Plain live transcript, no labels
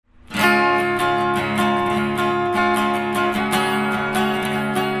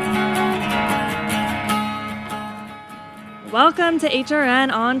Welcome to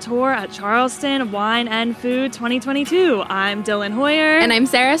HRN on tour at Charleston Wine and Food 2022. I'm Dylan Hoyer. And I'm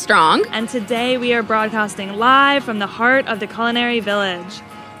Sarah Strong. And today we are broadcasting live from the heart of the Culinary Village.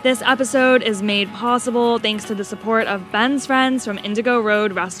 This episode is made possible thanks to the support of Ben's friends from Indigo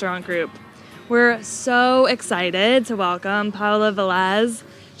Road Restaurant Group. We're so excited to welcome Paola Velez.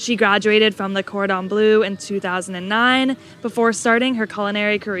 She graduated from Le Cordon Bleu in 2009 before starting her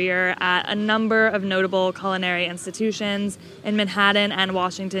culinary career at a number of notable culinary institutions in Manhattan and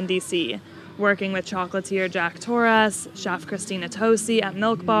Washington, D.C., working with chocolatier Jack Torres, chef Christina Tosi at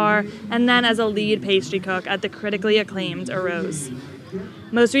Milk Bar, and then as a lead pastry cook at the critically acclaimed Arose.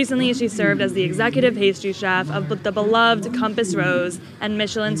 Most recently, she served as the executive pastry chef of the beloved Compass Rose and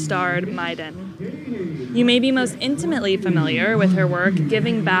Michelin-starred Maiden. You may be most intimately familiar with her work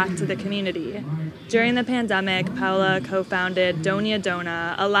giving back to the community. During the pandemic, Paola co-founded Doña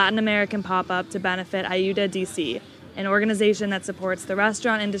Dona, a Latin American pop-up to benefit Ayuda DC, an organization that supports the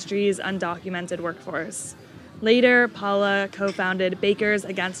restaurant industry's undocumented workforce. Later, Paola co-founded Bakers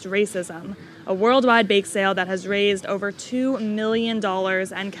Against Racism, a worldwide bake sale that has raised over $2 million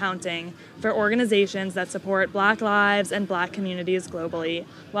and counting for organizations that support Black lives and Black communities globally.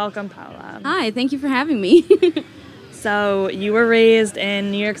 Welcome, Paola. Hi, thank you for having me. So you were raised in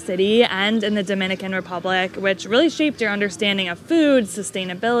New York City and in the Dominican Republic, which really shaped your understanding of food,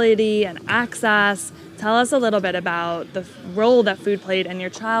 sustainability, and access. Tell us a little bit about the role that food played in your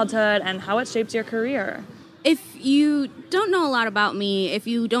childhood and how it shaped your career. If you don't know a lot about me, if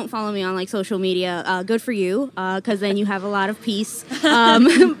you don't follow me on like social media, good for you, because then you have a lot of peace.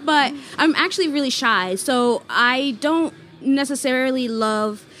 But I'm actually really shy, so I don't necessarily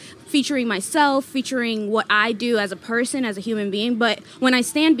love featuring myself, featuring what I do as a person, as a human being. But when I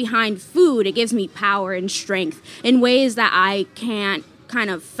stand behind food, it gives me power and strength in ways that I can't kind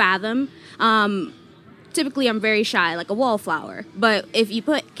of fathom. Typically, I'm very shy, like a wallflower. But if you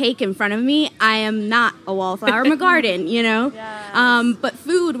put cake in front of me, I am not a wallflower. I'm a garden, you know? Yes. But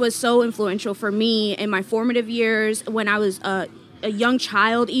food was so influential for me in my formative years. When I was a young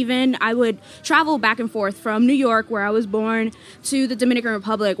child even, I would travel back and forth from New York, where I was born, to the Dominican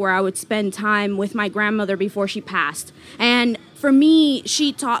Republic, where I would spend time with my grandmother before she passed. And for me,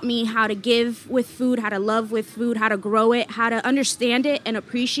 she taught me how to give with food, how to love with food, how to grow it, how to understand it and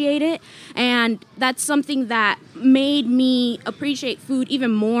appreciate it. And that's something that made me appreciate food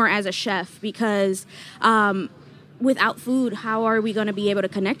even more as a chef, because without food, how are we going to be able to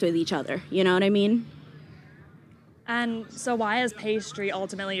connect with each other? You know what I mean? And so why is pastry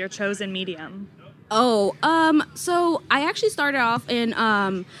ultimately your chosen medium? So I actually started off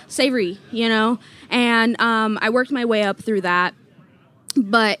in savory, you know, and I worked my way up through that.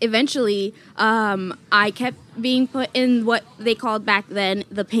 But eventually, I kept being put in what they called back then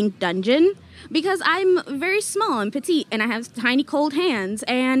the pink dungeon, because I'm very small and petite, and I have tiny cold hands,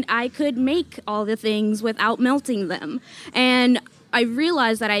 and I could make all the things without melting them. And I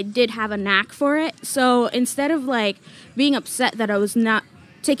realized that I did have a knack for it. So instead of like being upset that I was not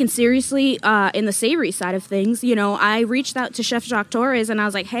taken seriously in the savory side of things, you know, I reached out to Chef Jack Torres and I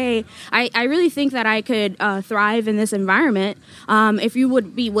was like, hey, I really think that I could thrive in this environment. If you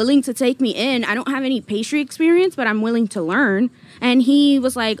would be willing to take me in, I don't have any pastry experience, but I'm willing to learn. And he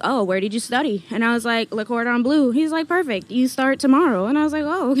was like, oh, where did you study? And I was like, Le Cordon Bleu. He's like, perfect. You start tomorrow. And I was like,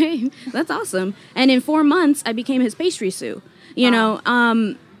 oh, okay, that's awesome. And in 4 months, I became his pastry sous. You know,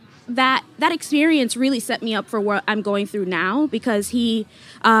 that experience really set me up for what I'm going through now, because he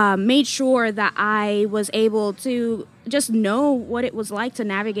made sure that I was able to just know what it was like to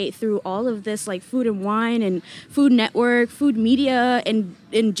navigate through all of this, like Food and Wine and Food Network, food media, and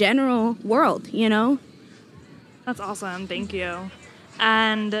in general world, you know? That's awesome. Thank you.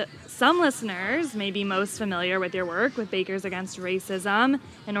 And some listeners may be most familiar with your work with Bakers Against Racism,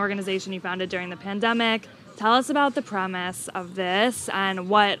 an organization you founded during the pandemic. Tell us about the premise of this and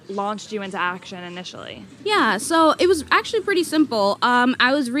what launched you into action initially. Yeah, so it was actually pretty simple.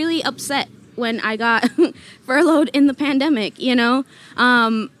 I was really upset when I got furloughed in the pandemic, you know.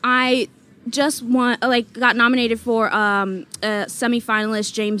 I just got nominated for a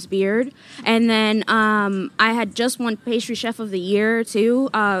semifinalist James Beard, and then I had just won Pastry Chef of the Year too,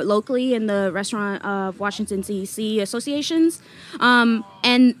 locally in the Restaurant of Washington D.C. associations,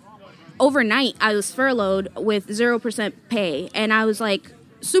 and overnight I was furloughed with 0% pay, and I was like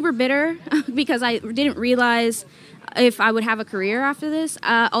super bitter because I didn't realize if I would have a career after this.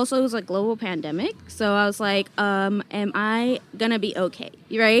 Also, it was a global pandemic, so I was like, am I gonna be okay,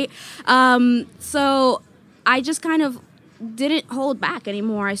 right? So I just kind of didn't hold back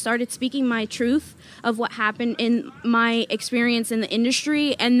anymore. I started speaking my truth of what happened in my experience in the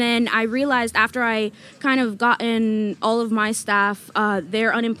industry. And then I realized after I kind of gotten all of my staff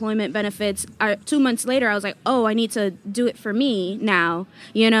their unemployment benefits, 2 months later, I was like, oh, I need to do it for me now,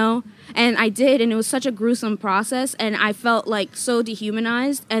 you know? And I did, and it was such a gruesome process, and I felt like so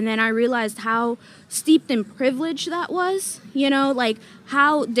dehumanized. And then I realized how steeped in privilege that was, you know, like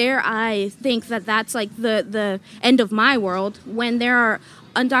how dare I think that that's like the end of my world when there are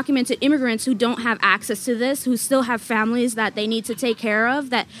undocumented immigrants who don't have access to this, who still have families that they need to take care of,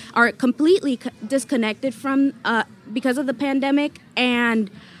 that are completely disconnected from because of the pandemic. And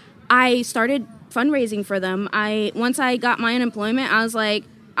I started fundraising for them. Once I got my unemployment, I was like,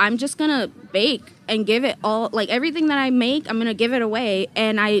 I'm just gonna bake and give it all, like everything that I make, I'm gonna give it away.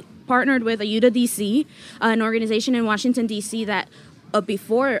 And I partnered with Ayuda DC, an organization in Washington, D.C. that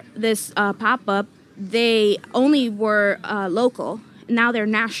before this pop-up, they only were local. Now they're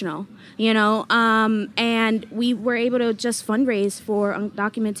national, you know, and we were able to just fundraise for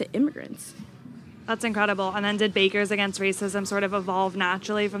undocumented immigrants. That's incredible. And then did Bakers Against Racism sort of evolve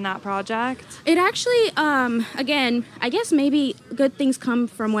naturally from that project? It actually, again, I guess maybe good things come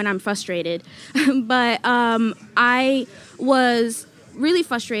from when I'm frustrated. But I was really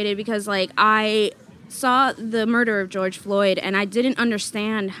frustrated because, like, I saw the murder of George Floyd and I didn't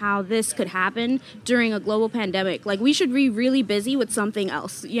understand how this could happen during a global pandemic. Like, we should be really busy with something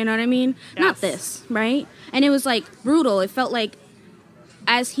else. You know what I mean? Yes. Not this, right? And it was, like, brutal. It felt like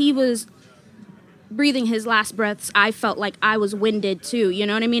as he was breathing his last breaths, I felt like I was winded too. You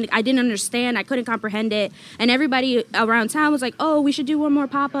know what I mean? I didn't understand. I couldn't comprehend it. And everybody around town was like, oh, we should do one more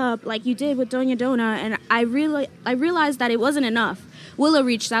pop-up like you did with Doña Dona. And I realized that it wasn't enough. Willa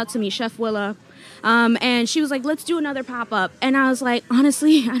reached out to me, Chef Willa, and she was like, let's do another pop-up. And I was like,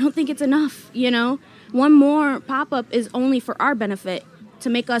 honestly, I don't think it's enough, you know? One more pop-up is only for our benefit, to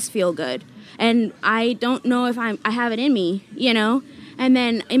make us feel good. And I don't know if I have it in me, you know? And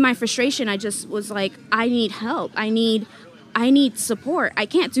then in my frustration, I just was like, I need help. I need support. I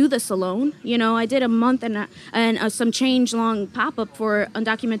can't do this alone. You know, I did a month and some change long pop-up for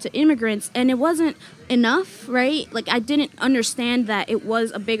undocumented immigrants, and it wasn't enough, right? Like, I didn't understand that it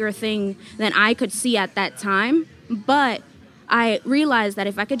was a bigger thing than I could see at that time. But I realized that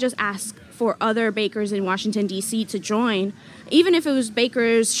if I could just ask for other bakers in Washington, D.C. to join, even if it was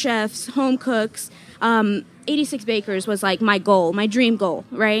bakers, chefs, home cooks, 86 bakers was like my goal, my dream goal,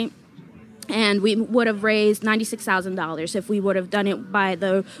 right? And we would have raised $96,000 if we would have done it by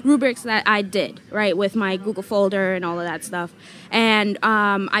the rubrics that I did, right, with my Google folder and all of that stuff. And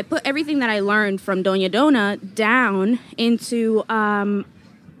I put everything that I learned from Doña Dona down into a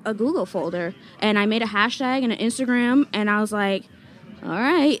Google folder, and I made a hashtag and an Instagram, and I was like, all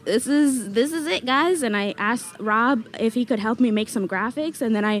right, this is it, guys. And I asked Rob if he could help me make some graphics,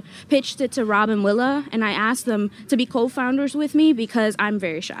 and then I pitched it to Rob and Willa, and I asked them to be co-founders with me because I'm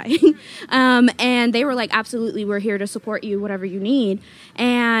very shy. And they were like, absolutely, we're here to support you, whatever you need.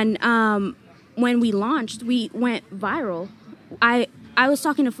 And when we launched, we went viral. I was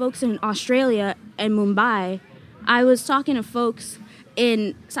talking to folks in Australia and Mumbai. I was talking to folks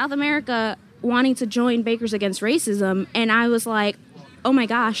in South America wanting to join Bakers Against Racism, and I was like, oh my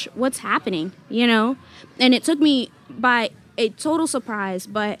gosh, what's happening, you know? And it took me by a total surprise,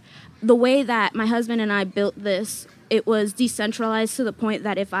 but the way that my husband and I built this, it was decentralized to the point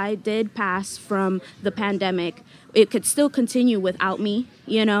that if I did pass from the pandemic, it could still continue without me,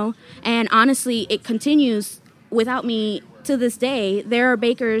 you know? And honestly, it continues without me to this day. There are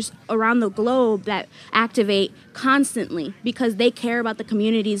bakers around the globe that activate constantly because they care about the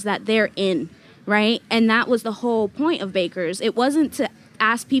communities that they're in. Right? And that was the whole point of Bakers. It wasn't to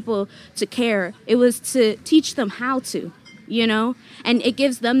ask people to care. It was to teach them how to, you know? And it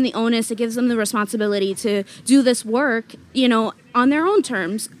gives them the onus, it gives them the responsibility to do this work, you know, on their own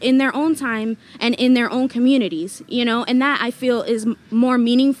terms, in their own time, and in their own communities, you know? And that, I feel, is more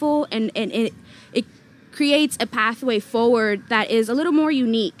meaningful, and it creates a pathway forward that is a little more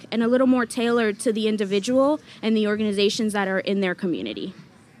unique and a little more tailored to the individual and the organizations that are in their community.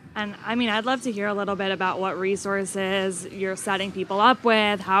 And I mean, I'd love to hear a little bit about what resources you're setting people up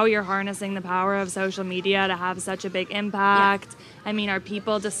with, how you're harnessing the power of social media to have such a big impact. Yeah. I mean, are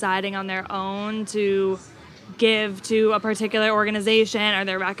people deciding on their own to give to a particular organization? Are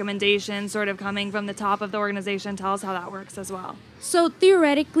there recommendations sort of coming from the top of the organization? Tell us how that works as well. So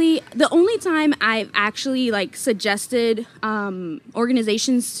theoretically, the only time I've actually suggested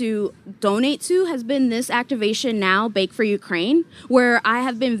organizations to donate to has been this activation now, Bake for Ukraine, where I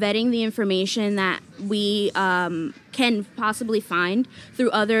have been vetting the information that we can possibly find through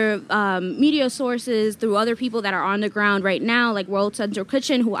other media sources, through other people that are on the ground right now, like World Central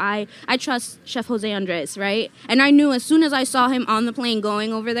Kitchen, who I trust Chef Jose Andres, right? And I knew as soon as I saw him on the plane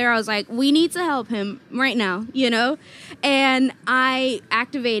going over there, I was like, we need to help him right now, you know? And I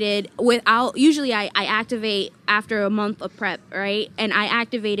activated usually I activate after a month of prep, right? And I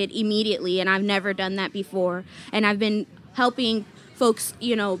activated immediately, and I've never done that before. And I've been helping folks,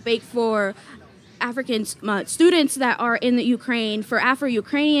 you know, bake for African students that are in the Ukraine. For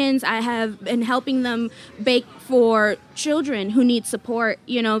Afro-Ukrainians, I have been helping them bake for children who need support,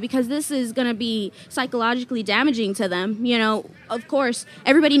 you know, because this is going to be psychologically damaging to them. You know, of course,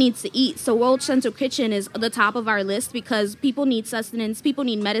 everybody needs to eat. So World Central Kitchen is the top of our list because people need sustenance, people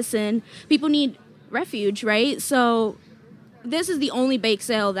need medicine, people need refuge, right? So this is the only bake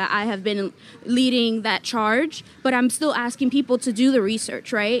sale that I have been leading that charge, but I'm still asking people to do the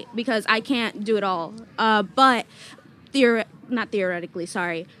research, right? Because I can't do it all. But not theoretically,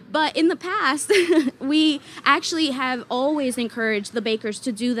 sorry. But in the past, we actually have always encouraged the bakers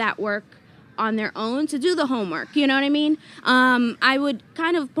to do that work on their own, to do the homework, you know what I mean? I would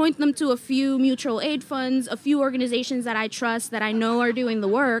kind of point them to a few mutual aid funds, a few organizations that I trust, that I know are doing the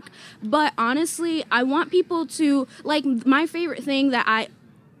work. But honestly, I want people to, like, my favorite thing that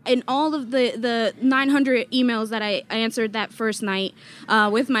in all of the 900 emails that I answered that first night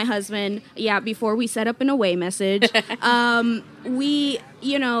with my husband, before we set up an away message, we,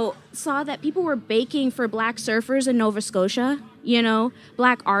 you know, saw that people were baking for Black surfers in Nova Scotia, you know,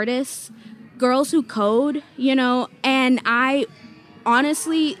 Black artists, girls who code, you know, and I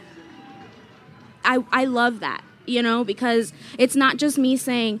honestly, I love that, you know, because it's not just me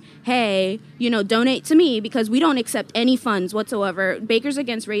saying, hey, you know, donate to me, because we don't accept any funds whatsoever. Bakers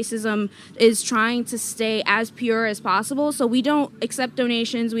Against Racism is trying to stay as pure as possible, so we don't accept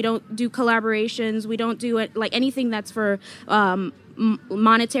donations, we don't do collaborations, we don't do it, like anything that's for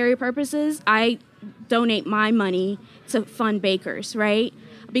monetary purposes. I donate my money to fund bakers, right?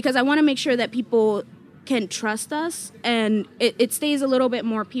 Because I want to make sure that people can trust us and it stays a little bit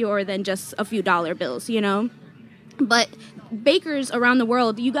more pure than just a few dollar bills, you know? But bakers around the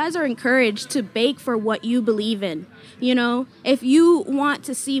world, you guys are encouraged to bake for what you believe in, you know? If you want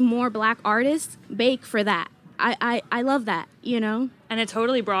to see more Black artists, bake for that. I love that, you know? And it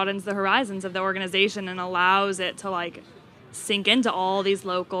totally broadens the horizons of the organization and allows it to, like, sink into all these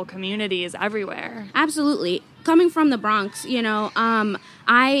local communities everywhere. Absolutely. Coming from the Bronx, you know,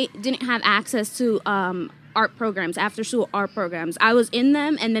 I didn't have access to art programs, after-school art programs. I was in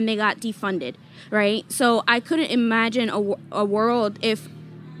them, and then they got defunded, right? So I couldn't imagine a world if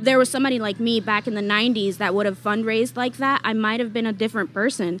there was somebody like me back in the 90s that would have fundraised like that. I might have been a different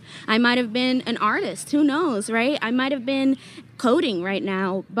person. I might have been an artist. Who knows, right? I might have been coding right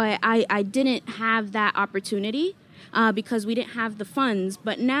now, but I didn't have that opportunity. Because we didn't have the funds.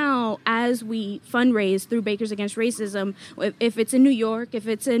 But now, as we fundraise through Bakers Against Racism, if it's in New York, if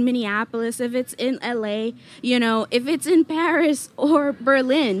it's in Minneapolis, if it's in LA, you know, if it's in Paris or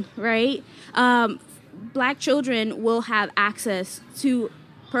Berlin, right? Black children will have access to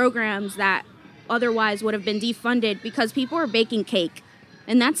programs that otherwise would have been defunded because people are baking cake.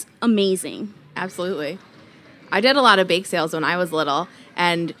 And that's amazing. Absolutely. I did a lot of bake sales when I was little,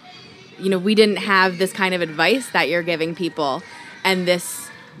 and you know, we didn't have this kind of advice that you're giving people, and this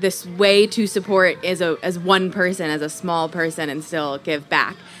way to support as one person, as a small person, and still give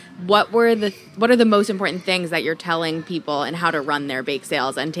back. What are the most important things that you're telling people and how to run their bake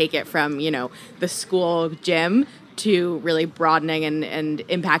sales and take it from, you know, the school gym to really broadening and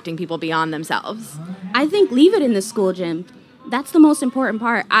impacting people beyond themselves? I think leave it in the school gym. That's the most important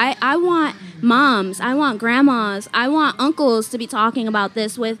part. I want moms, I want grandmas, I want uncles to be talking about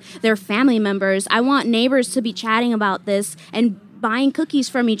this with their family members. I want neighbors to be chatting about this and buying cookies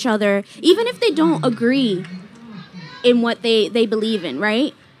from each other, even if they don't agree in what they believe in,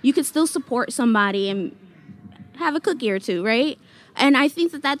 right? You could still support somebody and have a cookie or two, right? And I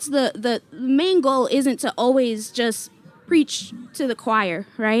think that's the main goal isn't to always just preach to the choir,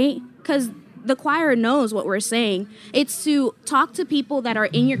 right? Because the choir knows what we're saying. It's to talk to people that are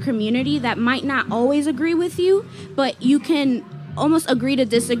in your community that might not always agree with you, but you can almost agree to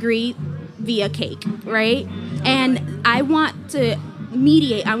disagree via cake, right? And I want to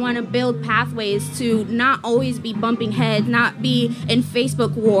mediate. I want to build pathways to not always be bumping heads, not be in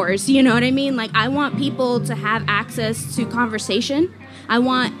Facebook wars, you know what I mean? Like, I want people to have access to conversation. I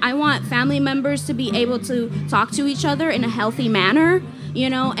want family members to be able to talk to each other in a healthy manner, you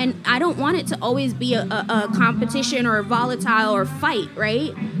know, and I don't want it to always be a competition or a volatile or fight,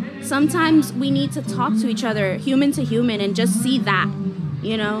 right? Sometimes we need to talk to each other, human to human, and just see that,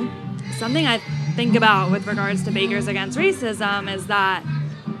 you know? Something I think about with regards to Bakers Against Racism is that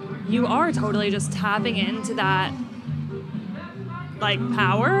you are totally just tapping into that like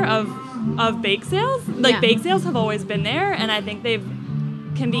power of bake sales. Like bake sales have always been there, and I think they've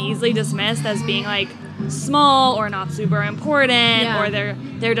can be easily dismissed as being like small or not super important, or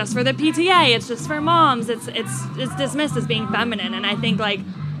they're just for the PTA. It's just for moms. It's dismissed as being feminine, and I think like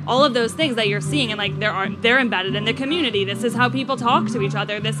all of those things that you're seeing, and like they're embedded in the community. This is how people talk to each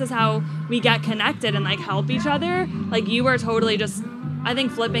other. This is how we get connected and like help each other. Like you are totally just, I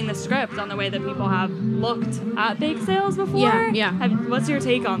think, flipping the script on the way that people have looked at bake sales before. What's your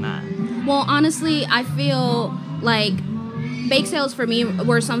take on that? Well, honestly, I feel like bake sales for me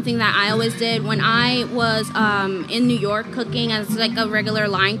were something that I always did when I was in New York cooking as like a regular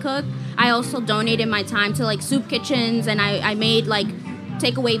line cook. I also donated my time to like soup kitchens, and I made like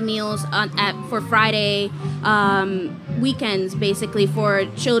takeaway meals for Friday weekends, basically for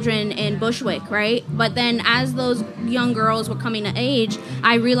children in Bushwick, right? But then as those young girls were coming to age,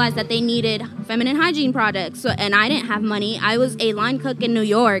 I realized that they needed feminine hygiene products, and I didn't have money. I was a line cook in New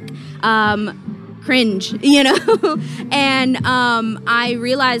York. Cringe, you know? And I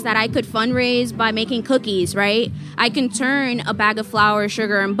realized that I could fundraise by making cookies, right? I can turn a bag of flour,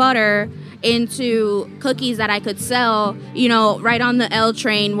 sugar, and butter into cookies that I could sell, you know, right on the L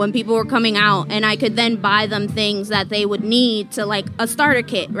train when people were coming out, and I could then buy them things that they would need to, like, a starter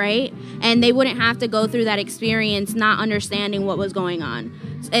kit, right? And they wouldn't have to go through that experience not understanding what was going on.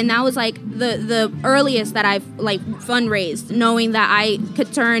 And that was like the earliest that I've like fundraised, knowing that I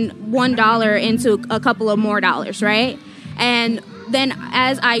could turn $1 into a couple of more dollars, right? And then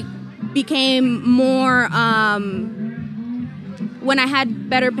as I became more, when I had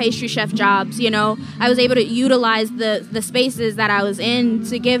better pastry chef jobs, you know, I was able to utilize the spaces that I was in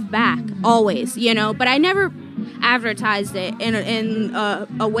to give back always, you know, but I never advertised it in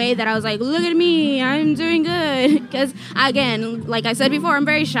a way that I was like, look at me, I'm doing good, because again, like I said before, I'm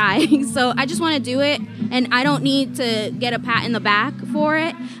very shy. So I just want to do it, and I don't need to get a pat in the back for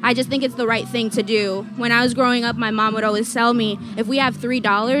it. I just think it's the right thing to do. When I was growing up, my mom would always tell me, if we have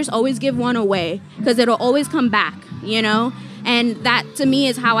 $3, always give one away, because it'll always come back, you know. And that, to me,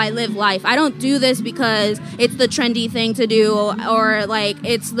 is how I live life. I don't do this because it's the trendy thing to do or, like,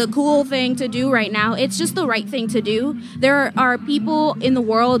 it's the cool thing to do right now. It's just the right thing to do. There are people in the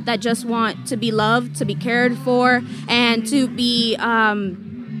world that just want to be loved, to be cared for, and to be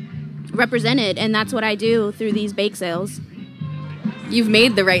represented. And that's what I do through these bake sales. You've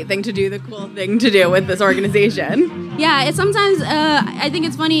made the right thing to do, the cool thing to do with this organization. Yeah, it's sometimes, I think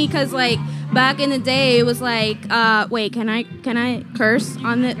it's funny because, like, back in the day, it was like, wait, can I curse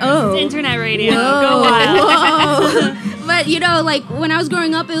on the? Oh, it's internet radio. Whoa. Go wild. But you know, like when I was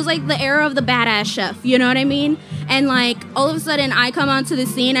growing up, it was like the era of the badass chef. You know what I mean? And like all of a sudden, I come onto the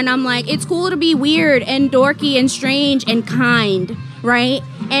scene, and I'm like, it's cool to be weird and dorky and strange and kind, right?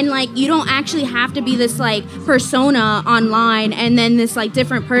 And like you don't actually have to be this like persona online, and then this like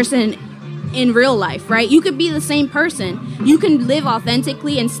different person in real life, right? You could be the same person. You can live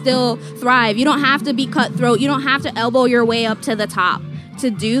authentically and still thrive. You don't have to be cutthroat. You don't have to elbow your way up to the top to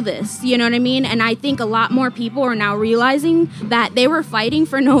do this. You know what I mean? And I think a lot more people are now realizing that they were fighting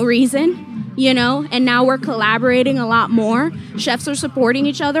for no reason, you know, and now we're collaborating a lot more. Chefs are supporting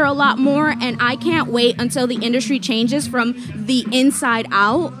each other a lot more, and I can't wait until the industry changes from the inside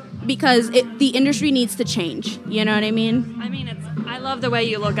out, because the industry needs to change. You know what I mean? I mean, I love the way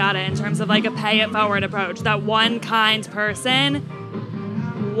you look at it in terms of like a pay it forward approach. That one kind person,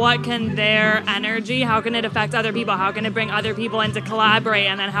 what can their energy, how can it affect other people? How can it bring other people in to collaborate?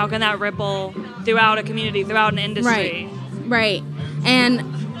 And then how can that ripple throughout a community, throughout an industry? Right. And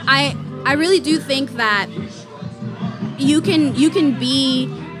I really do think that you can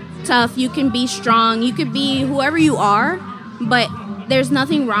be tough, you can be strong, you could be whoever you are, but there's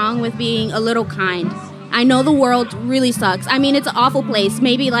nothing wrong with being a little kind. I know the world really sucks. I mean, it's an awful place.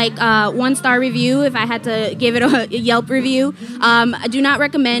 Maybe like 1-star review if I had to give it a Yelp review. I do not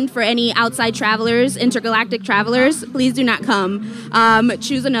recommend for any outside travelers, intergalactic travelers. Please do not come.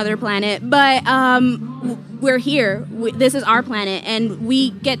 Choose another planet. But we're here. This is our planet, and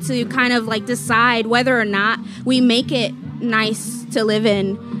we get to kind of like decide whether or not we make it nice to live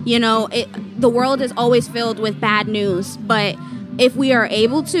in. You know, the world is always filled with bad news, but if we are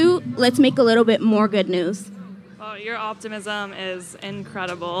able to, let's make a little bit more good news. Oh, your optimism is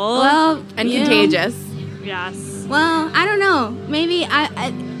incredible. Well, and contagious. Yes. Well, I don't know. Maybe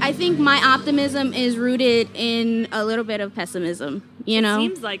I think my optimism is rooted in a little bit of pessimism, you know? It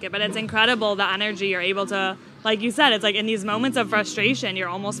seems like it, but it's incredible the energy you're able to, like you said, it's like in these moments of frustration, you're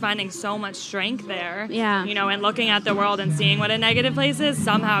almost finding so much strength there. Yeah. You know, and looking at the world and seeing what a negative place is,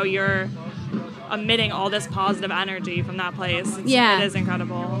 somehow you're emitting all this positive energy from that place. It is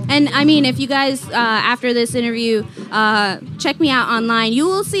incredible. And I mean, if you guys, after this interview, check me out online, you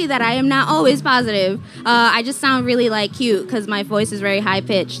will see that I am not always positive. I just sound really like cute because my voice is very high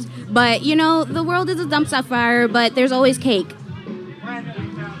pitched. But you know, the world is a dumpster fire, but there's always cake.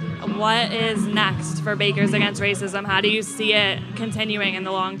 What is next for Bakers Against Racism? How do you see it continuing in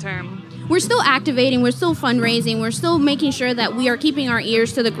the long term? We're still activating, we're still fundraising, we're still making sure that we are keeping our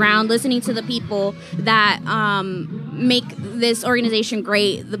ears to the ground, listening to the people that make this organization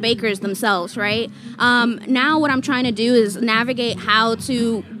great, the bakers themselves, right? Now what I'm trying to do is navigate how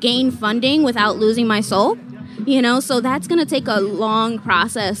to gain funding without losing my soul, you know? So that's going to take a long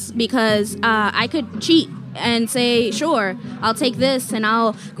process because I could cheat and say, sure, I'll take this and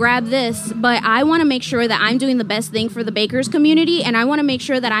I'll grab this, but I want to make sure that I'm doing the best thing for the bakers community, and I want to make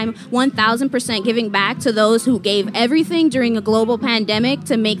sure that I'm 1,000% giving back to those who gave everything during a global pandemic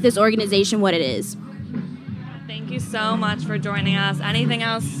to make this organization what it is. Thank you so much for joining us. Anything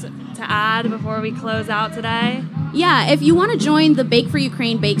else to add before we close out today? Yeah, if you want to join the Bake for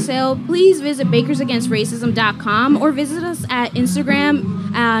Ukraine bake sale, please visit bakersagainstracism.com or visit us at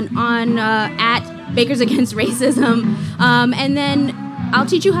Instagram and on at Bakers Against Racism. And then I'll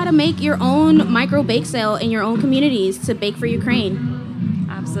teach you how to make your own micro bake sale in your own communities to Bake for Ukraine.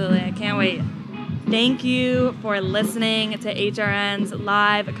 Absolutely. I can't wait. Thank you for listening to HRN's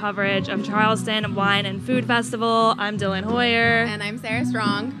live coverage of Charleston Wine and Food Festival. I'm Dylan Hoyer. And I'm Sarah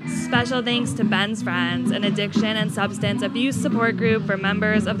Strong. Special thanks to Ben's Friends, an addiction and substance abuse support group for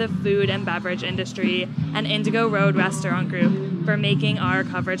members of the food and beverage industry, and Indigo Road Restaurant Group for making our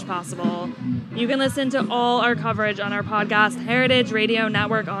coverage possible. You can listen to all our coverage on our podcast, Heritage Radio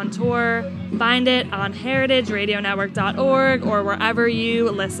Network on Tour. Find it on heritageradionetwork.org or wherever you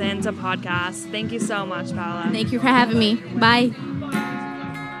listen to podcasts. Thank you so much, Paola. Thank you for having me. Bye.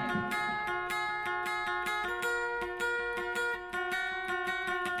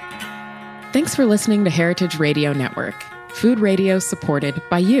 Thanks for listening to Heritage Radio Network, food radio supported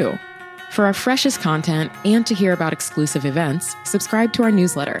by you. For our freshest content and to hear about exclusive events, subscribe to our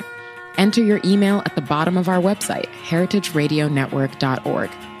newsletter. Enter your email at the bottom of our website, heritageradionetwork.org.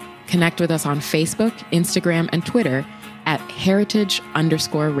 Connect with us on Facebook, Instagram, and Twitter at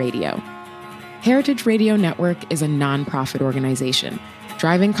heritage_radio. Heritage Radio Network is a nonprofit organization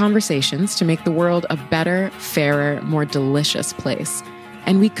driving conversations to make the world a better, fairer, more delicious place.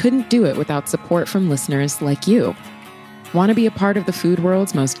 And we couldn't do it without support from listeners like you. Want to be a part of the food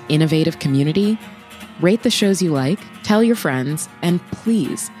world's most innovative community? Rate the shows you like, tell your friends, and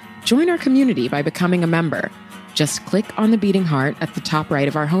please join our community by becoming a member. Just click on the beating heart at the top right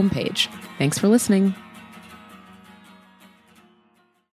of our homepage. Thanks for listening.